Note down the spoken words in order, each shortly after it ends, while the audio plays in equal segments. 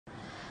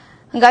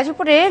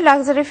গাজীপুরে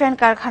luxury fan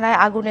কারখানায়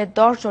আগুনে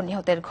 10 জন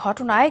নিহতের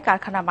ঘটনায়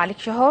কারখানা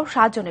মালিকসহ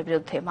 7 জনের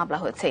বিরুদ্ধে মামলা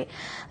হয়েছে।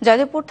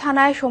 জয়দেবপুর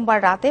থানায় সোমবার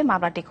রাতে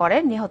মামলাটি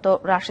করেন নিহত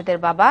রাশেদের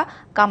বাবা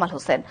কামাল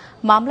হোসেন।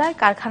 মামলায়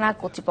কারখানা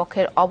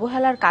কর্তৃপক্ষের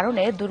অবহেলার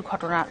কারণে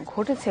দুর্ঘটনা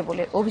ঘটেছে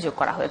বলে অভিযোগ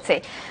করা হয়েছে।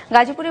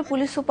 গাজীপুরে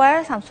পুলিশ সুপার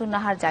শামসুন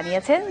নাহার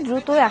জানিয়েছেন,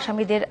 দ্রুতই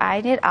আসামিদের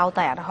আইনের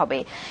আওতায় আনা হবে।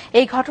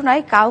 এই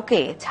ঘটনায় কাউকে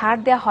ছাড়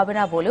দেওয়া হবে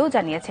না বলেও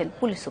জানিয়েছেন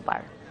পুলিশ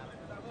সুপার।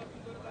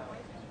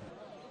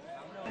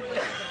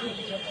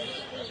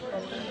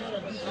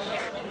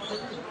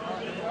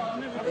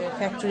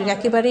 ফ্যাক্টরির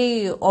একেবারেই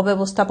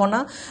অব্যবস্থাপনা,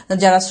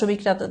 যারা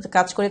শ্রমিকরা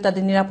কাজ করে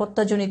তাদের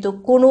নিরাপত্তাজনিত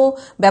কোনো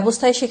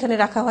ব্যবস্থাই সেখানে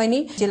রাখা হয়নি।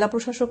 জেলা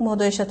প্রশাসক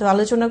মহোদয়ের সাথে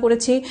আলোচনা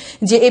করেছি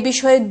যে এ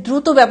বিষয়ে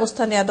দ্রুত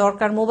ব্যবস্থা নেওয়া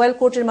দরকার। মোবাইল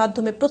কোর্টের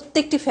মাধ্যমে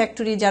প্রত্যেকটি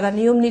ফ্যাক্টরি যারা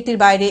নিয়ম নীতির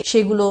বাইরে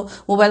সেগুলো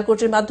মোবাইল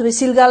কোর্টের মাধ্যমে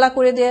সিলগালা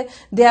করে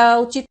দেওয়া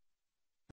উচিত।